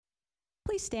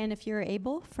Please stand if you're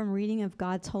able from reading of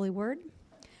God's holy word.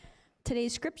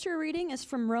 Today's scripture reading is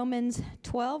from Romans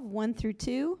 12, 1 through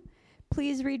 2.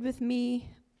 Please read with me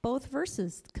both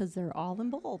verses because they're all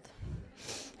in bold.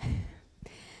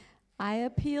 I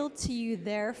appeal to you,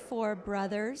 therefore,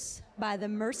 brothers, by the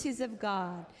mercies of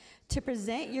God, to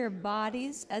present your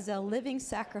bodies as a living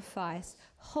sacrifice,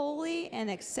 holy and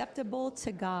acceptable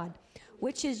to God,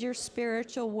 which is your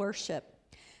spiritual worship.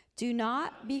 Do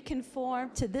not be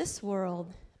conformed to this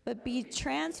world, but be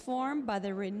transformed by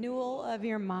the renewal of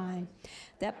your mind,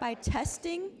 that by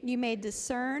testing you may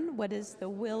discern what is the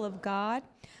will of God,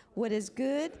 what is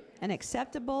good and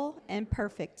acceptable and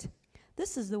perfect.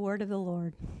 This is the word of the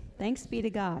Lord. Thanks be to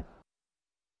God.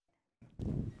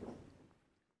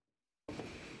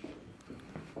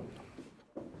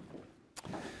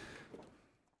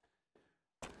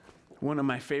 One of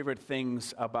my favorite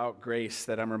things about Grace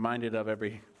that I'm reminded of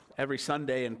every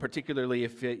Sunday, and particularly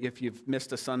if you've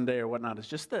missed a Sunday or whatnot, is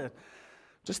just the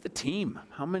team.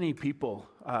 How many people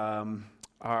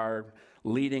are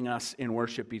leading us in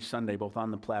worship each Sunday, both on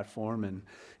the platform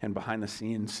and behind the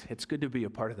scenes. It's good to be a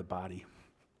part of the body.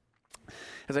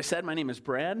 As I said, my name is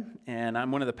Brad, and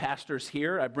I'm one of the pastors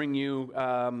here. I bring you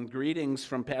greetings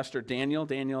from Pastor Daniel.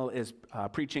 Daniel is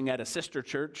preaching at a sister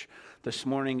church this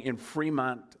morning in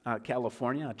Fremont,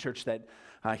 California, a church that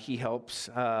he helps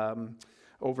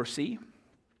oversee.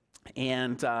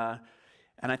 And I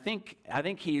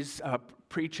think he's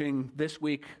preaching this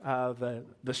week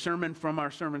the sermon from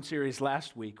our sermon series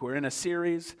last week. We're in a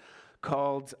series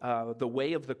called The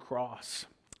Way of the Cross.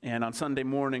 And on Sunday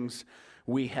mornings,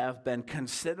 we have been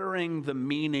considering the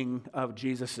meaning of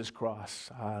Jesus' cross,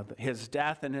 his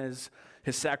death and his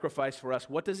sacrifice for us.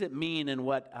 What does it mean, and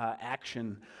what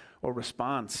action or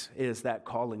response is that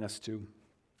calling us to?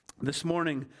 This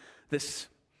morning, this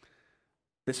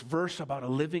verse about a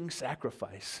living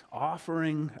sacrifice,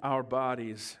 offering our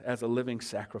bodies as a living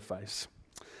sacrifice,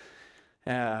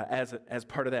 as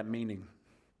part of that meaning.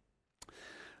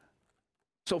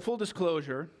 So full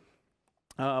disclosure,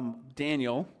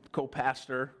 Daniel,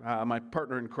 co-pastor, my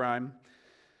partner in crime,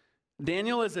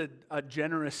 Daniel is a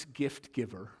generous gift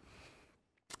giver.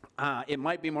 It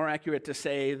might be more accurate to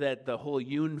say that the whole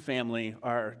Yoon family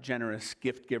are generous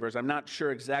gift givers. I'm not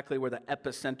sure exactly where the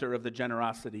epicenter of the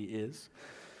generosity is.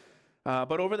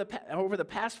 But over the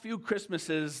past few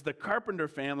Christmases, the Carpenter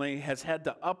family has had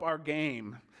to up our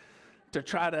game to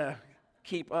try to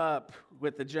keep up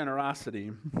with the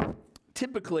generosity.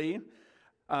 Typically,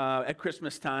 at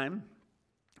Christmas time,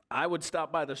 I would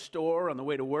stop by the store on the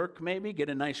way to work, maybe, get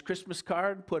a nice Christmas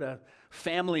card, put a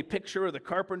family picture of the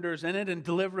Carpenters in it, and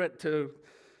deliver it to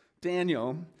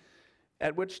Daniel,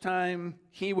 at which time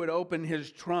he would open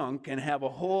his trunk and have a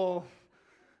whole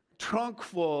trunk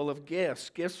full of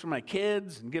gifts for my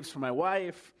kids and gifts for my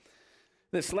wife.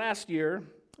 This last year,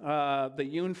 the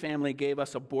Yoon family gave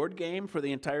us a board game for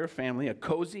the entire family, a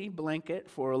cozy blanket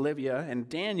for Olivia, and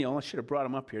Daniel, I should have brought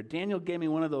him up here, Daniel gave me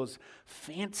one of those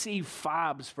fancy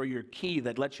fobs for your key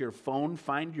that lets your phone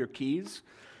find your keys.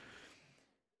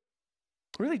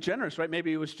 Really generous, right? Maybe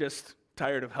he was just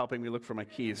tired of helping me look for my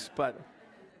keys, but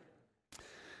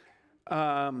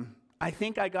I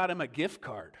think I got him a gift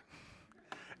card.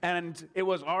 And it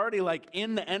was already like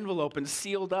in the envelope and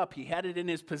sealed up. He had it in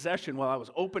his possession while I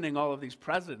was opening all of these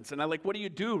presents. And I'm like, what do you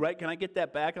do, right? Can I get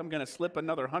that back? I'm going to slip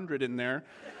another 100 in there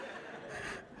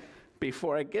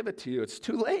before I give it to you. It's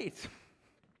too late.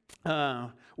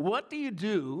 What do you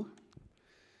do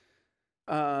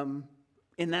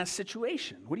in that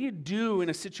situation? What do you do in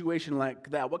a situation like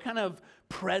that? What kind of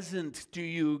present do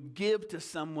you give to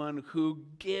someone who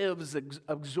gives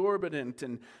exorbitant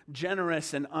and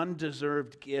generous and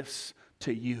undeserved gifts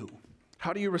to you?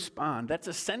 How do you respond? That's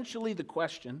essentially the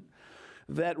question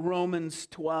that Romans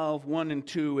 12, 1 and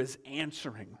 2 is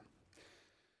answering,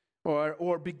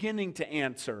 or beginning to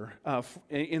answer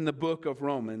in the book of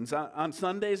Romans. On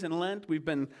Sundays in Lent, we've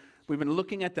been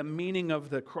looking at the meaning of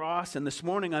the cross, and this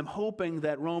morning I'm hoping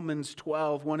that Romans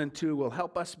 12, 1 and 2 will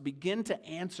help us begin to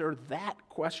answer that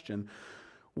question.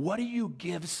 What do you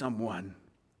give someone?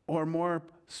 Or more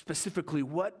specifically,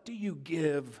 what do you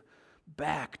give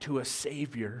back to a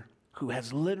Savior who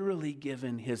has literally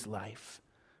given his life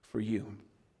for you?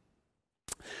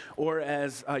 Or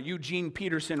as Eugene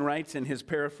Peterson writes in his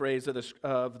paraphrase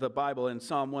of the Bible in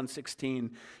Psalm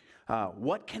 116,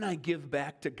 what can I give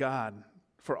back to God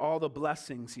for all the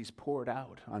blessings he's poured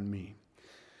out on me?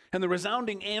 And the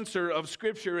resounding answer of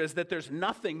Scripture is that there's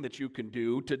nothing that you can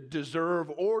do to deserve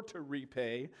or to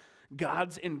repay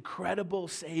God's incredible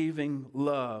saving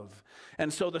love.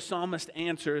 And so the psalmist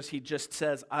answers, he just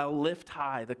says, I'll lift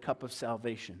high the cup of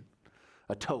salvation,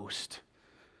 a toast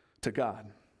to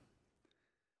God.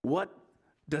 What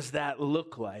does that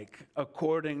look like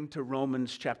according to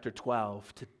Romans chapter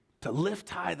 12? To lift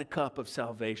high the cup of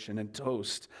salvation and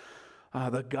toast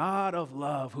the God of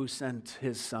love who sent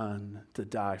his Son to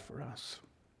die for us.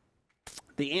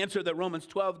 The answer that Romans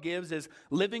 12 gives is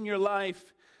living your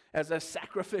life as a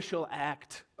sacrificial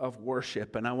act of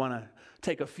worship. And I want to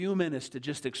take a few minutes to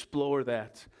just explore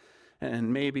that,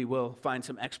 and maybe we'll find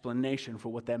some explanation for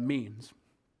what that means.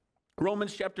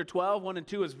 Romans chapter 12, 1 and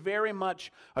 2 is very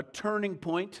much a turning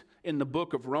point in the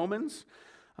book of Romans.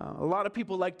 A lot of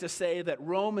people like to say that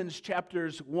Romans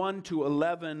chapters 1 to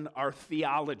 11 are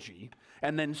theology.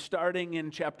 And then starting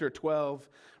in chapter 12,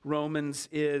 Romans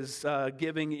is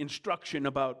giving instruction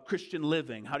about Christian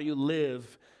living. How do you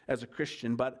live as a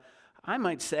Christian? But I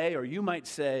might say, or you might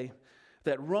say,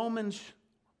 that Romans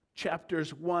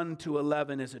chapters 1 to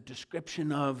 11 is a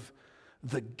description of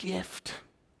the gift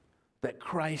that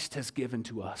Christ has given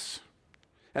to us,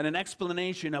 and an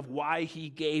explanation of why he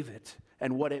gave it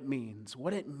and what it means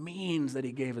that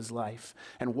he gave his life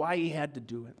and why he had to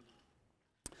do it.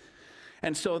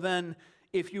 And so then,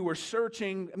 if you were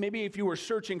searching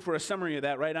for a summary of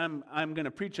that, right, I'm going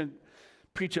to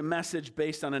preach a message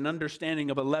based on an understanding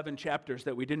of 11 chapters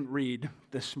that we didn't read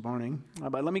this morning.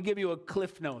 But let me give you a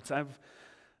cliff notes. If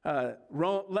I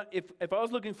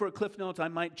was looking for a cliff notes, I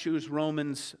might choose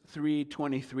Romans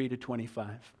 3:23 to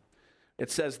 25. It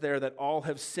says there that all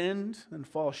have sinned and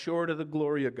fall short of the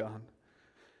glory of God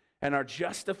and are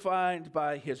justified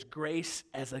by his grace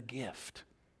as a gift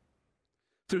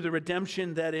through the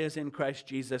redemption that is in Christ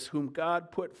Jesus, whom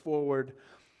God put forward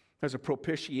as a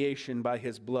propitiation by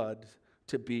his blood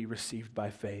to be received by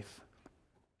faith.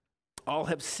 All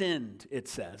have sinned, it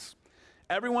says.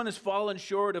 Everyone has fallen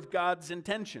short of God's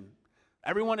intention.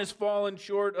 Everyone has fallen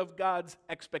short of God's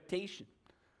expectation.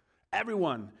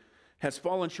 Everyone has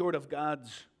fallen short of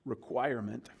God's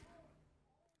requirement.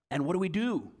 And what do we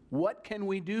do? What can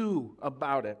we do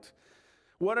about it?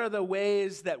 What are the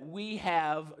ways that we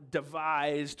have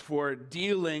devised for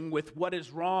dealing with what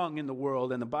is wrong in the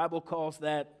world? And the Bible calls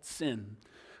that sin.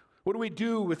 What do we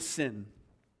do with sin?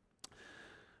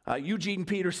 Eugene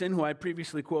Peterson, who I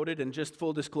previously quoted, and just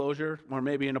full disclosure, or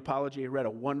maybe an apology, I read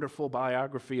a wonderful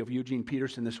biography of Eugene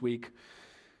Peterson this week,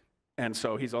 and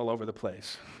so he's all over the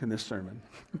place in this sermon.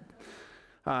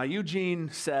 Eugene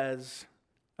says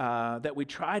that we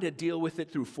try to deal with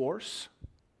it through force,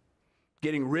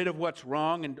 getting rid of what's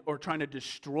wrong or trying to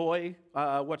destroy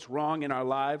what's wrong in our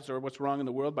lives or what's wrong in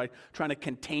the world by trying to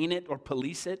contain it or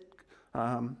police it.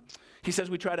 He says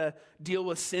we try to deal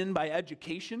with sin by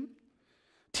education,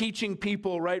 teaching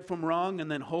people right from wrong and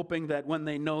then hoping that when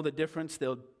they know the difference,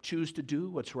 they'll choose to do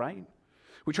what's right.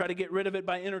 We try to get rid of it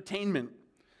by entertainment,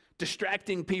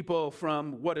 distracting people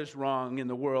from what is wrong in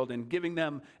the world and giving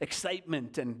them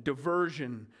excitement and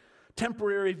diversion,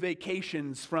 temporary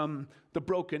vacations from the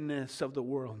brokenness of the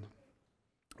world.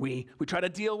 We try to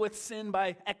deal with sin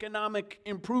by economic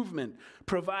improvement,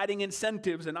 providing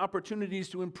incentives and opportunities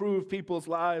to improve people's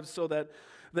lives so that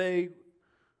they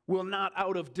will not,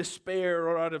 out of despair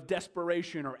or out of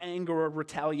desperation or anger or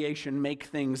retaliation, make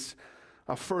things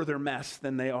a further mess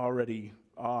than they already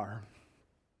are.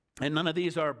 And none of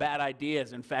these are bad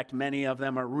ideas. In fact, many of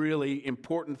them are really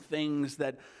important things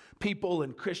that people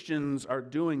and Christians are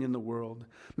doing in the world.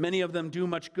 Many of them do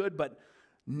much good, but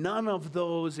none of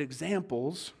those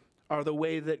examples are the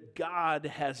way that God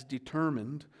has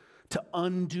determined to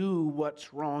undo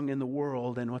what's wrong in the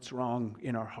world and what's wrong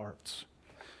in our hearts.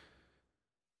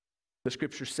 The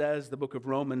scripture says, the book of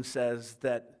Romans says,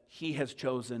 that he has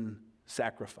chosen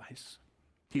sacrifice.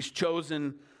 He's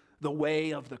chosen the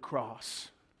way of the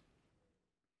cross.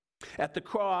 At the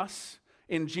cross,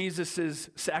 in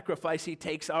Jesus' sacrifice, he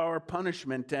takes our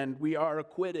punishment and we are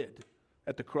acquitted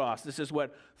at the cross. This is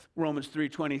what Romans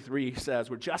 3:23 says.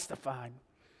 We're justified.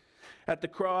 At the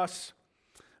cross,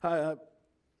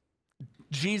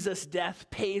 Jesus' death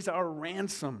pays our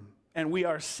ransom and we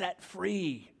are set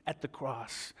free at the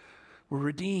cross. We're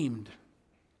redeemed.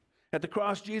 At the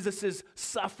cross, Jesus'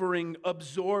 suffering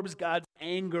absorbs God's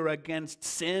anger against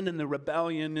sin and the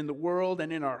rebellion in the world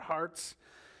and in our hearts.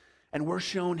 And we're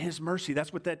shown his mercy.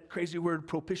 That's what that crazy word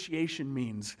propitiation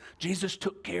means. Jesus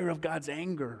took care of God's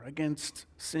anger against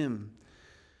sin.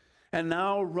 And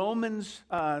now Romans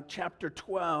chapter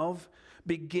 12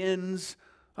 begins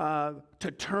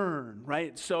to turn,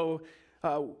 right? So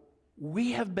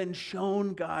we have been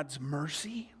shown God's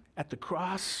mercy at the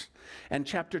cross. And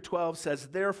chapter 12 says,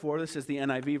 therefore, this is the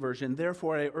NIV version,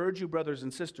 therefore I urge you, brothers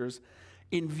and sisters,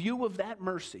 in view of that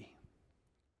mercy,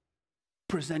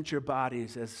 present your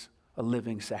bodies as a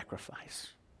living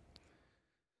sacrifice.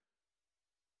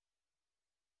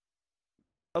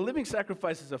 A living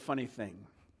sacrifice is a funny thing.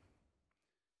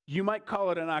 You might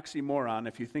call it an oxymoron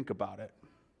if you think about it,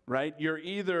 right? You're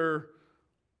either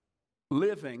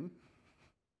living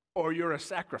or you're a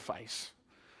sacrifice.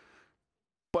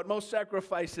 But most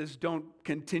sacrifices don't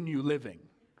continue living,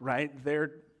 right?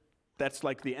 That's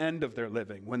like the end of their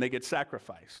living when they get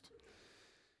sacrificed.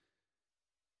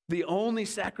 The only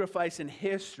sacrifice in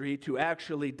history to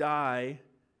actually die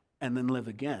and then live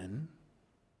again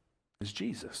is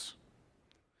Jesus.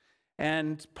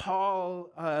 And Paul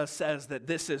says that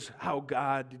this is how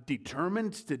God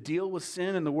determined to deal with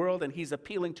sin in the world, and he's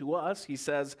appealing to us. He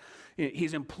says,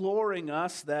 he's imploring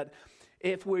us that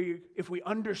if we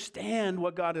understand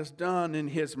what God has done in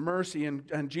his mercy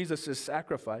and Jesus'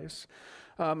 sacrifice,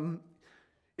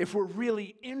 if we're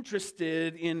really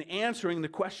interested in answering the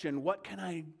question, what can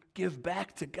I give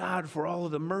back to God for all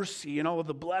of the mercy and all of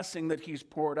the blessing that he's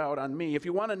poured out on me? If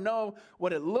you want to know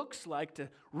what it looks like to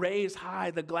raise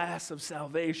high the glass of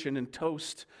salvation and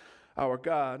toast our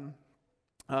God,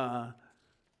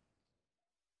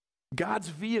 God's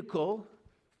vehicle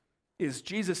is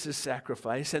Jesus'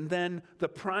 sacrifice, and then the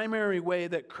primary way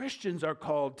that Christians are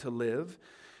called to live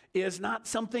is not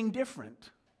something different,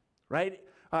 right?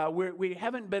 We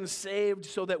haven't been saved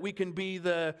so that we can be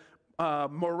the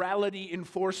morality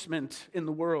enforcement in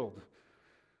the world.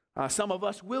 Some of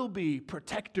us will be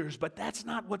protectors, but that's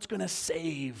not what's going to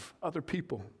save other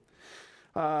people.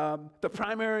 The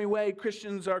primary way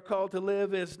Christians are called to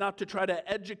live is not to try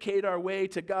to educate our way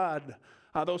to God,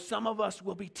 though some of us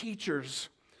will be teachers.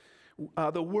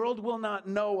 The world will not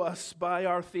know us by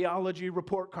our theology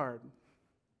report card.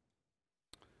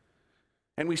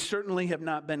 And we certainly have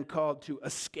not been called to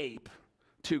escape,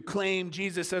 to claim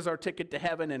Jesus as our ticket to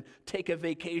heaven and take a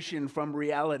vacation from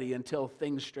reality until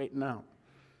things straighten out.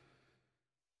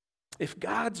 If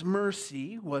God's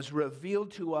mercy was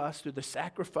revealed to us through the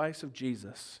sacrifice of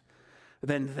Jesus,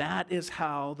 then that is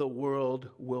how the world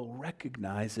will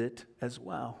recognize it as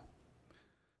well,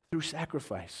 through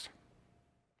sacrifice.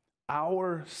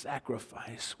 Our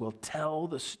sacrifice will tell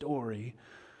the story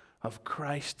of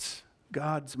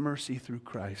God's mercy through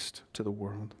Christ to the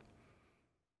world.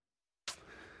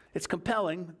 It's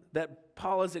compelling that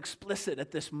Paul is explicit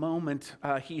at this moment.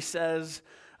 He says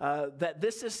that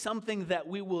this is something that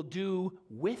we will do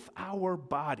with our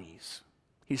bodies.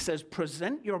 He says,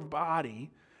 present your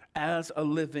body as a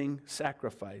living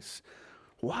sacrifice.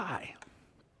 Why?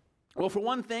 Well, for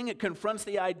one thing, it confronts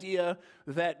the idea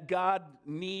that God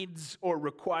needs or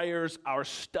requires our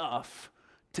stuff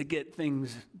to get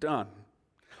things done.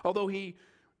 Although he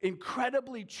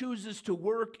incredibly chooses to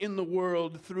work in the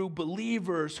world through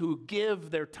believers who give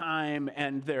their time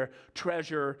and their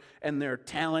treasure and their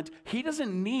talent, he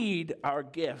doesn't need our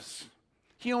gifts.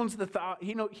 He owns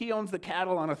the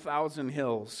cattle on 1,000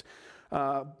 hills.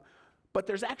 But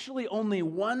there's actually only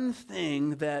one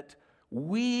thing that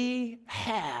we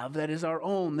have that is our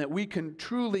own, that we can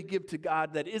truly give to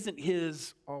God that isn't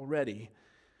his already,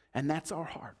 and that's our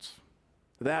hearts.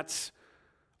 That's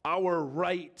our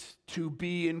right to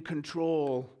be in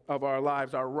control of our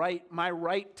lives, my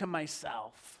right to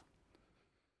myself.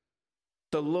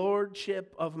 The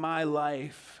lordship of my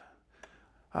life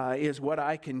is what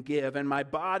I can give, and my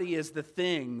body is the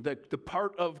thing, the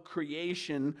part of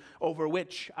creation over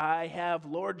which I have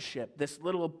lordship, this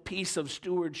little piece of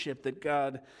stewardship that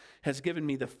God has given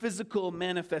me. The physical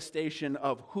manifestation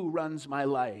of who runs my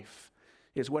life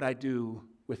is what I do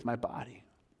with my body.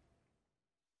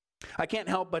 I can't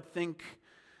help but think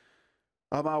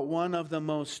about one of the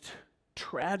most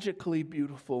tragically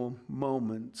beautiful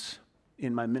moments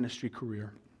in my ministry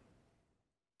career.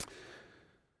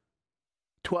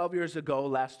 12 years ago,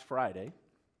 last Friday,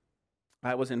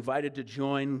 I was invited to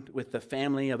join with the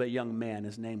family of a young man.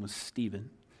 His name was Stephen.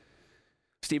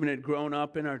 Stephen had grown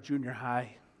up in our junior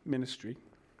high ministry.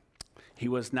 He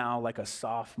was now like a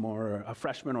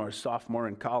freshman or a sophomore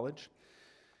in college.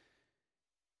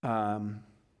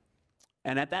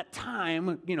 And at that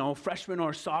time, freshman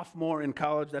or sophomore in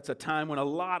college, that's a time when a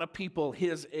lot of people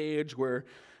his age were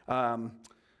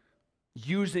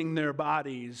using their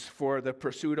bodies for the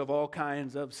pursuit of all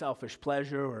kinds of selfish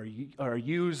pleasure or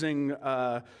using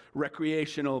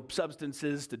recreational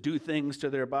substances to do things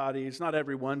to their bodies. Not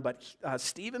everyone, but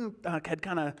Stephen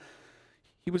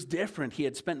he was different. He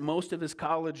had spent most of his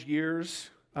college years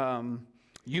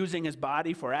using his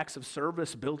body for acts of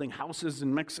service, building houses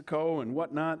in Mexico and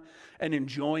whatnot, and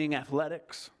enjoying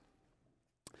athletics.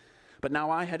 But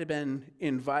now I had been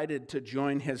invited to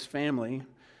join his family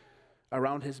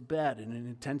around his bed in an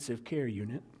intensive care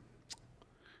unit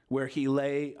where he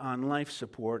lay on life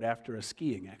support after a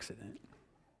skiing accident.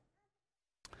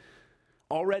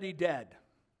 Already dead,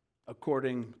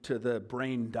 according to the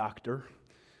brain doctor.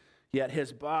 Yet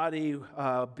his body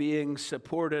being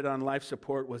supported on life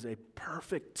support was a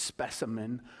perfect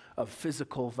specimen of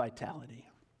physical vitality.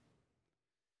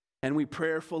 And we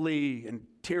prayerfully and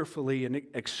tearfully and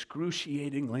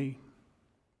excruciatingly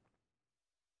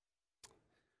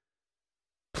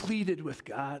pleaded with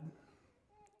God,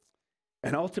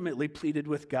 and ultimately pleaded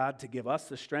with God to give us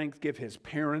the strength, give his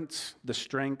parents the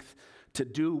strength to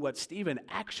do what Stephen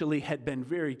actually had been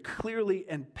very clearly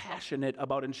and passionate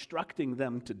about instructing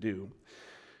them to do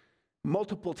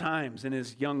multiple times in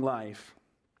his young life.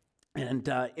 And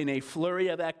in a flurry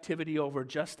of activity over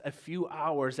just a few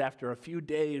hours after a few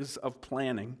days of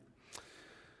planning,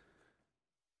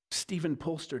 Stephen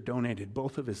Polster donated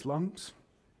both of his lungs,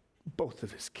 both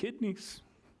of his kidneys,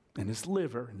 and his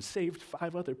liver, and saved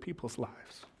 5 other people's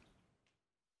lives.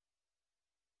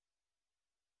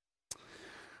 It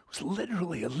was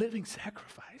literally a living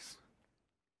sacrifice.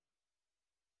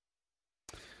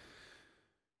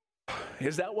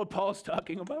 Is that what Paul's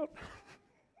talking about?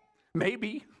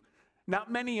 Maybe.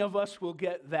 Not many of us will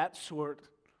get that sort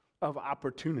of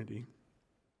opportunity.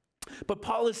 But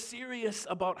Paul is serious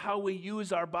about how we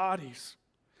use our bodies.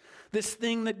 This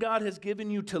thing that God has given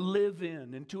you to live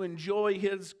in and to enjoy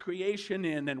his creation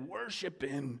in and worship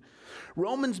in.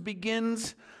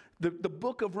 The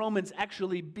book of Romans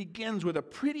actually begins with a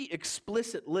pretty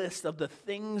explicit list of the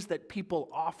things that people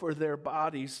offer their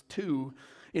bodies to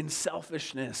in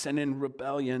selfishness and in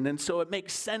rebellion. And so it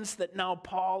makes sense that now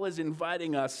Paul is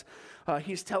inviting us.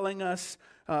 He's telling us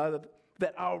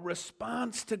that our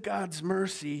response to God's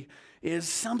mercy is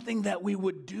something that we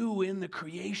would do in the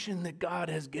creation that God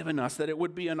has given us, that it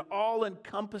would be an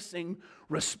all-encompassing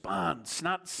response,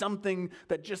 not something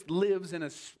that just lives in a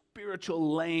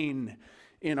spiritual lane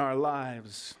in our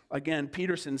lives. Again,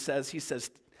 Peterson says,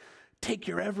 take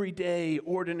your everyday,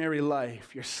 ordinary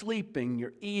life. You're sleeping,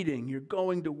 you're eating, you're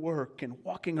going to work and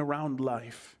walking around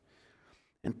life,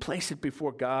 and place it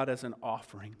before God as an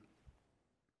offering.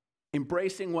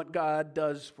 Embracing what God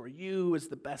does for you is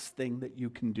the best thing that you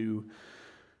can do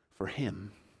for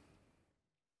him.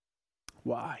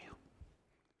 Why?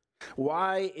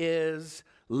 Why is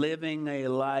living a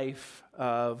life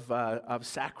of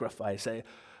sacrifice, a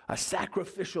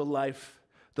sacrificial life,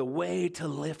 the way to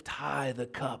lift high the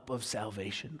cup of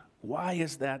salvation? Why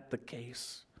is that the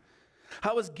case?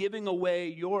 How is giving away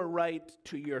your right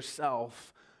to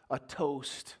yourself a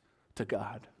toast to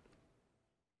God?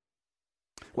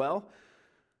 Well,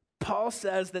 Paul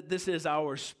says that this is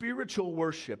our spiritual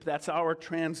worship. That's our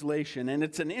translation. And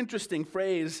it's an interesting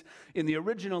phrase in the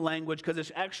original language because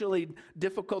it's actually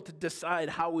difficult to decide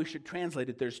how we should translate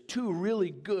it. There's 2 really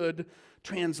good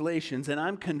translations, and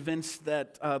I'm convinced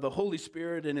that the Holy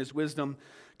Spirit in his wisdom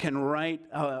can write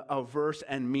a verse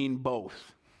and mean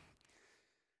both.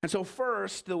 And so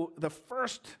first, the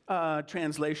first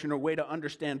translation or way to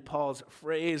understand Paul's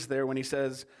phrase there when he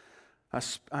says an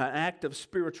act of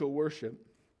spiritual worship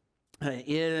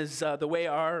is the way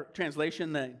our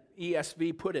translation, the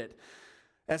ESV, put it.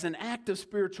 As an act of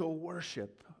spiritual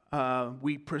worship,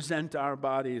 we present our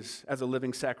bodies as a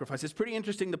living sacrifice. It's pretty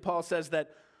interesting that Paul says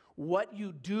that what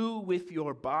you do with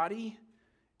your body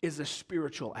is a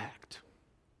spiritual act.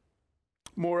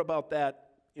 More about that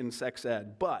in sex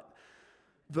ed. But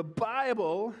the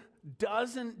Bible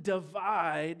doesn't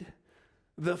divide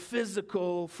the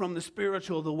physical from the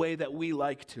spiritual the way that we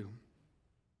like to.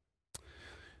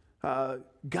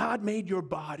 God made your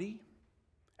body,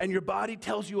 and your body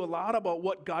tells you a lot about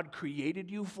what God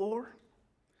created you for.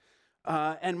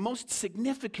 And most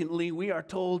significantly, we are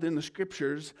told in the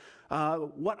scriptures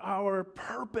what our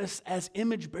purpose as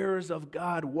image bearers of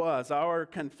God was. Our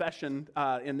confession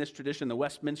in this tradition, the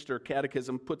Westminster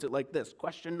Catechism, puts it like this.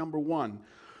 Question number 1,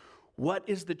 what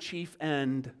is the chief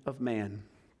end of man?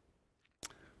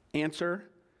 Answer,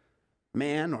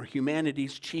 man or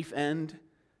humanity's chief end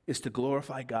is to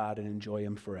glorify God and enjoy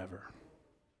him forever.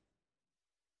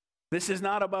 This is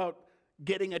not about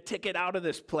getting a ticket out of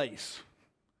this place,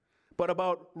 but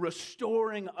about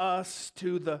restoring us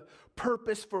to the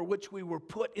purpose for which we were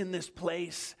put in this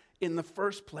place in the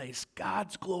first place,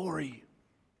 God's glory,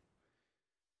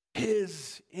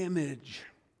 his image.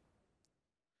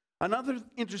 Another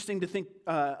interesting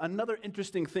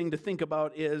thing to think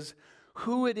about is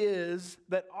who it is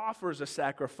that offers a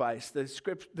sacrifice.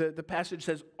 The passage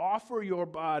says, offer your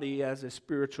body as a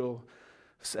spiritual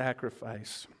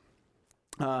sacrifice.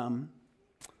 In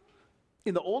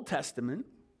the Old Testament,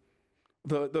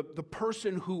 the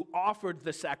person who offered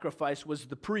the sacrifice was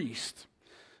the priest.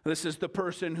 This is the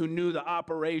person who knew the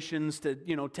operations to,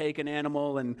 take an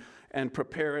animal and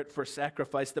prepare it for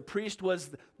sacrifice. The priest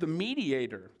was the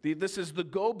mediator. This is the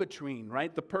go-between,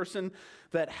 right? The person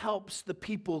that helps the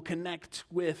people connect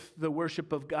with the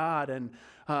worship of God and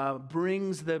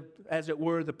brings as it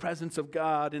were, the presence of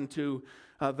God into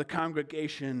the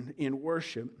congregation in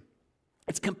worship.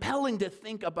 It's compelling to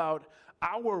think about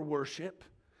our worship,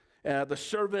 the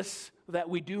service that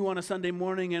we do on a Sunday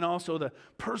morning, and also the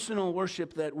personal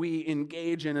worship that we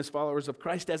engage in as followers of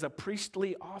Christ as a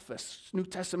priestly office. New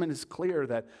Testament is clear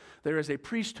that there is a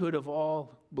priesthood of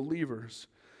all believers.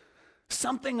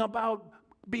 Something about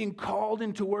being called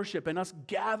into worship and us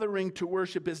gathering to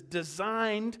worship is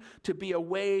designed to be a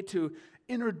way to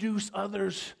introduce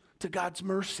others to God's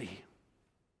mercy,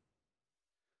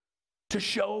 to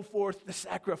show forth the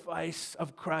sacrifice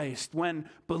of Christ. When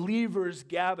believers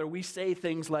gather, we say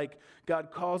things like,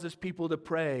 God calls his people to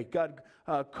pray. God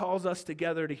calls us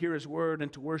together to hear his word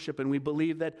and to worship. And we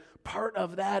believe that part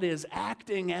of that is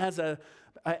acting as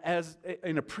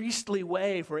in a priestly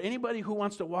way for anybody who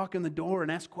wants to walk in the door and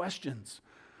ask questions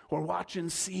or watch and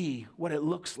see what it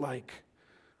looks like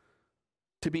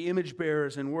to be image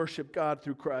bearers and worship God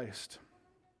through Christ.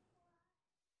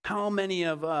 How many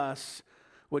of us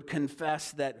would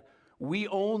confess that we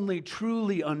only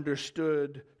truly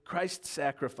understood Christ's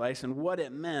sacrifice and what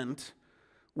it meant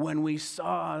when we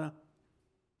saw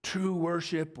true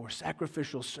worship or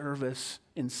sacrificial service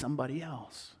in somebody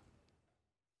else?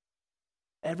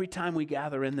 Every time we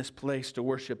gather in this place to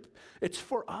worship, it's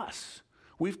for us.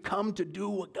 We've come to do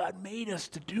what God made us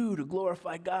to do, to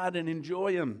glorify God and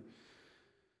enjoy him.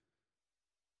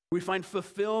 We find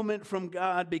fulfillment from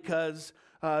God because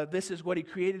this is what he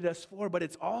created us for, but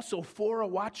it's also for a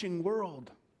watching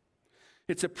world.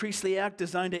 It's a priestly act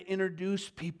designed to introduce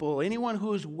people, anyone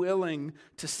who is willing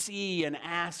to see and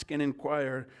ask and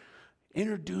inquire,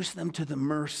 introduce them to the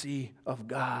mercy of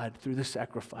God through the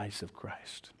sacrifice of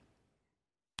Christ.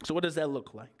 So what does that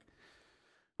look like?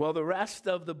 Well, the rest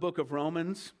of the book of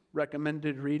Romans,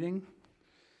 recommended reading.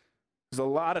 There's a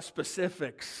lot of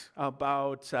specifics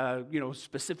about,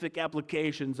 specific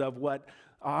applications of what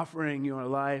offering your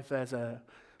life as a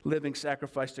living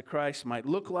sacrifice to Christ might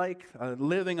look like,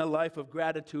 living a life of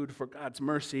gratitude for God's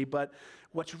mercy. But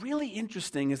what's really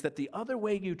interesting is that the other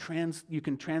way you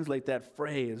can translate that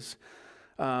phrase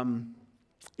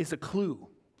is a clue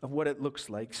of what it looks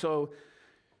like. So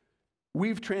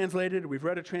we've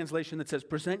read a translation that says,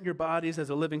 present your bodies as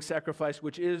a living sacrifice,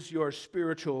 which is your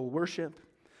spiritual worship.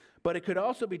 But it could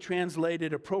also be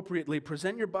translated appropriately,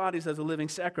 present your bodies as a living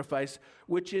sacrifice,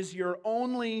 which is your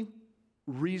only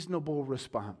reasonable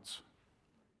response.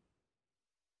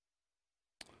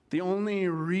 The only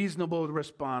reasonable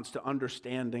response to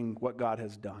understanding what God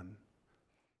has done.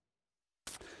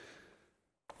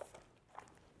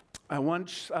 I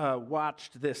once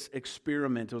watched this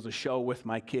experiment. It was a show with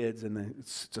my kids, and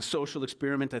it's a social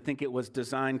experiment. I think it was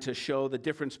designed to show the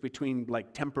difference between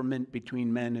temperament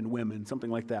between men and women, something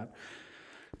like that.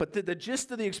 But the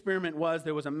gist of the experiment was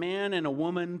there was a man and a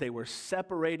woman. They were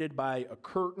separated by a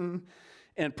curtain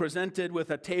and presented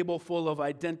with a table full of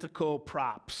identical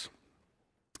props.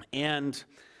 And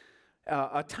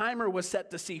a timer was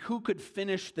set to see who could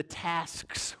finish the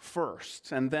tasks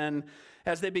first. And then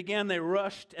as they began, they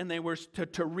rushed and they were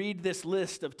to read this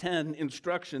list of 10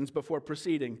 instructions before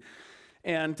proceeding.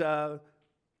 And the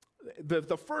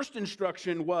first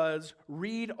instruction was,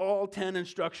 read all 10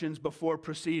 instructions before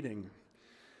proceeding.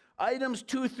 Items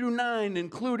 2 through 9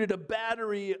 included a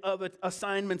battery of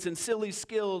assignments and silly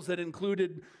skills that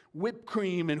included whipped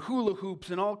cream and hula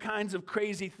hoops and all kinds of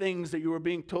crazy things that you were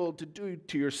being told to do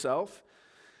to yourself.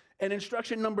 And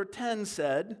instruction number 10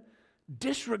 said,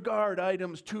 disregard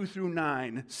items 2 through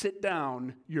 9. Sit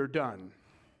down, you're done.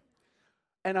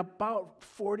 And about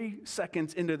 40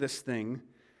 seconds into this thing,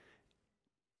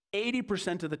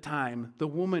 80% of the time, the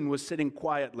woman was sitting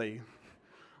quietly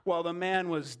while the man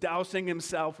was dousing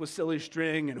himself with silly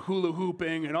string and hula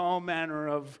hooping and all manner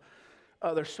of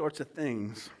other sorts of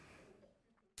things.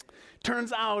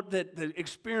 Turns out that the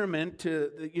experiment,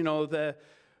 the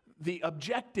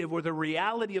objective or the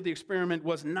reality of the experiment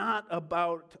was not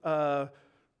about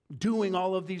doing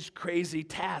all of these crazy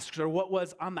tasks or what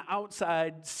was on the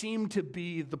outside seemed to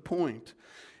be the point.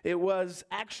 It was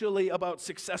actually about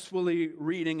successfully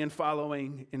reading and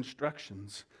following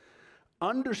instructions.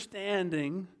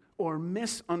 Understanding or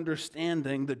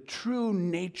misunderstanding the true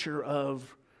nature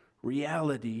of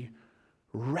reality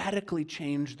radically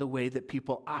changed the way that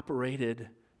people operated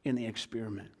in the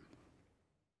experiment.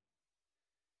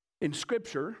 In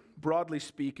Scripture, broadly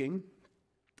speaking,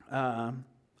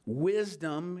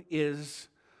 wisdom is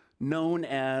known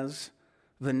as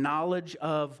the knowledge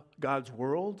of God's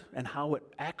world and how it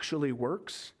actually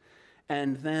works,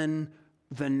 and then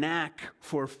the knack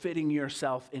for fitting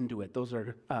yourself into it. Those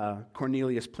are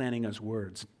Cornelius Plantinga's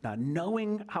words.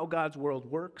 Knowing how God's world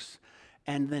works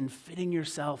and then fitting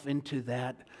yourself into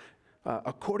that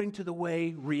according to the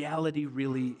way reality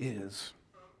really is.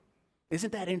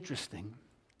 Isn't that interesting?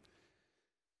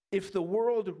 If the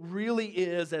world really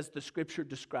is as the Scripture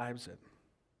describes it,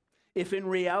 if in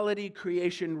reality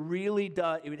creation really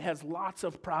does, it has lots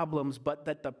of problems, but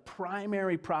that the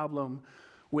primary problem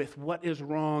with what is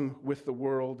wrong with the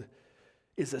world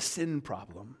is a sin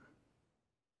problem.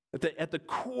 At the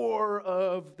core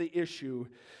of the issue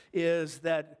is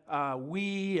that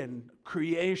we and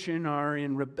creation are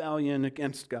in rebellion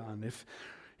against God.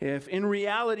 If in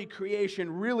reality creation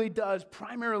really does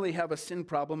primarily have a sin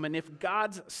problem, and if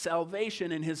God's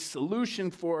salvation and his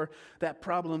solution for that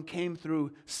problem came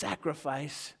through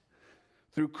sacrifice,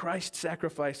 through Christ's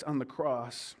sacrifice on the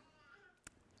cross,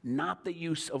 not the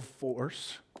use of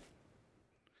force,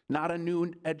 not a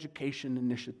new education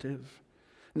initiative,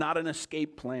 not an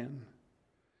escape plan,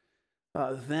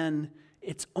 then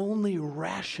it's only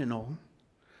rational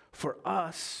for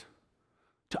us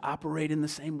to operate in the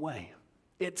same way.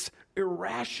 It's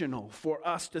irrational for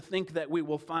us to think that we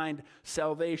will find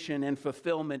salvation and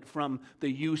fulfillment from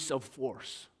the use of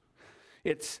force.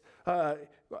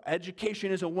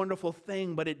 Education is a wonderful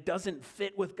thing, but it doesn't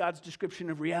fit with God's description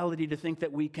of reality to think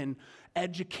that we can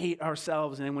educate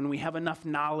ourselves and when we have enough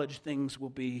knowledge, things will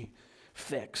be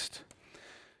fixed.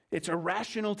 It's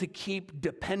irrational to keep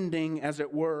depending, as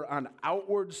it were, on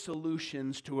outward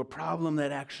solutions to a problem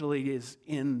that actually is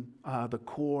in the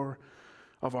core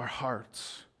of our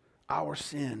hearts, our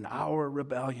sin, our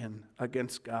rebellion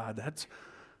against God. That's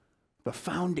the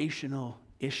foundational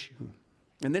issue.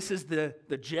 And this is the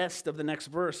gist of the next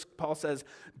verse. Paul says,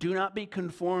 do not be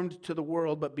conformed to the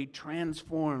world, but be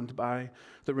transformed by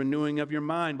the renewing of your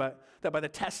mind, that by the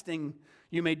testing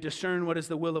you may discern what is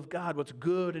the will of God, what's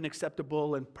good and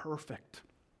acceptable and perfect.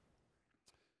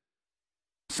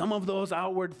 Some of those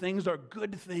outward things are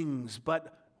good things,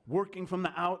 but working from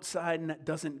the outside and that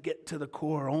doesn't get to the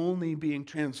core, only being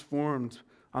transformed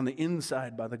on the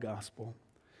inside by the gospel.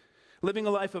 Living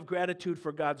a life of gratitude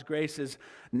for God's grace is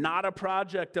not a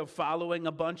project of following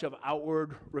a bunch of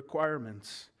outward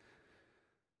requirements.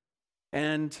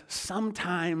 And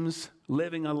sometimes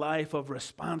living a life of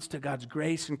response to God's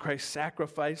grace and Christ's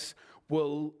sacrifice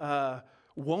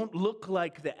won't look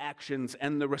like the actions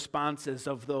and the responses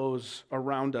of those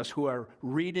around us who are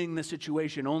reading the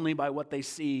situation only by what they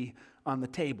see on the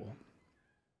table.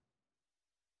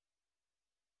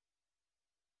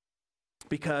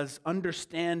 Because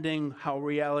understanding how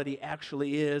reality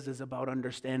actually is about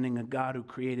understanding a God who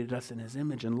created us in his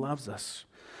image and loves us,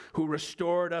 who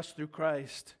restored us through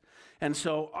Christ. And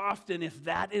so often, if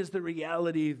that is the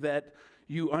reality that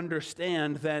you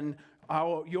understand, then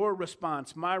your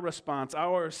response, my response,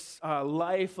 our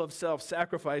life of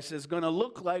self-sacrifice is going to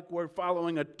look like we're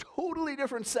following a totally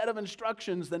different set of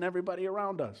instructions than everybody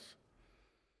around us.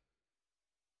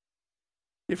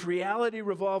 If reality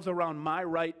revolves around my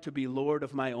right to be Lord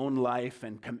of my own life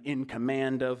and in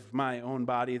command of my own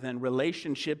body, then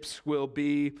relationships will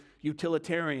be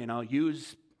utilitarian. I'll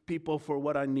use people for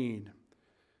what I need,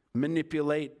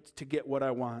 manipulate to get what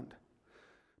I want.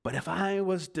 But if I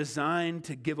was designed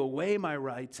to give away my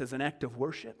rights as an act of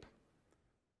worship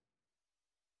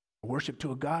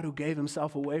to a God who gave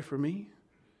himself away for me,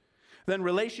 then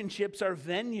relationships are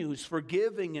venues for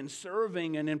giving and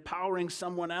serving and empowering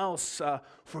someone else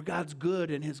for God's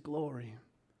good and his glory.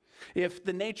 If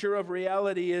the nature of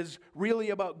reality is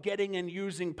really about getting and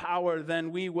using power,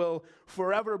 then we will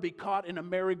forever be caught in a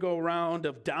merry-go-round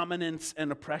of dominance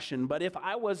and oppression. But if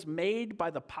I was made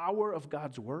by the power of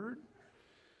God's word,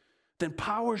 then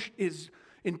power is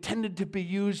intended to be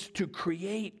used to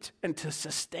create and to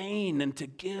sustain and to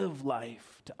give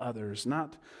life to others,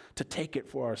 not to take it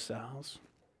for ourselves.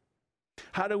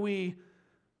 How do we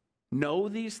know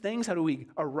these things? How do we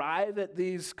arrive at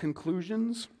these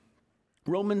conclusions?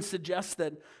 Romans suggests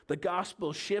that the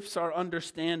gospel shifts our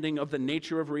understanding of the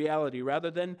nature of reality.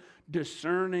 Rather than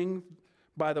discerning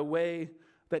by the way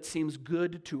that seems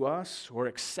good to us or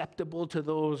acceptable to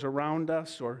those around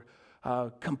us or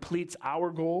completes our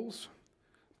goals,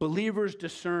 believers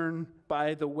discern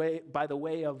by the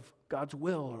way of God's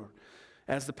will, or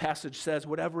as the passage says,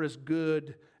 whatever is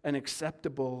good and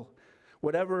acceptable,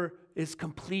 whatever is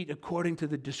complete according to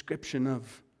the description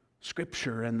of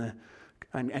Scripture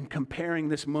and comparing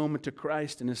this moment to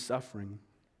Christ and his suffering.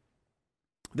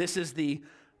 This is the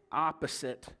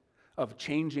opposite of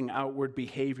changing outward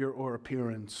behavior or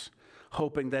appearance,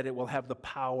 hoping that it will have the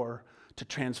power to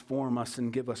transform us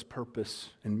and give us purpose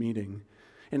and meaning.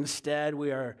 Instead,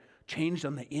 we are changed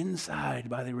on the inside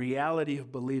by the reality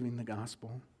of believing the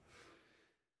gospel.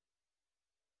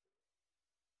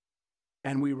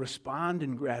 And we respond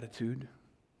in gratitude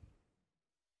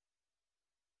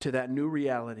to that new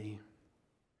reality.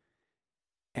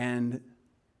 And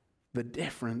the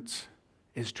difference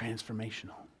is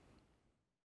transformational.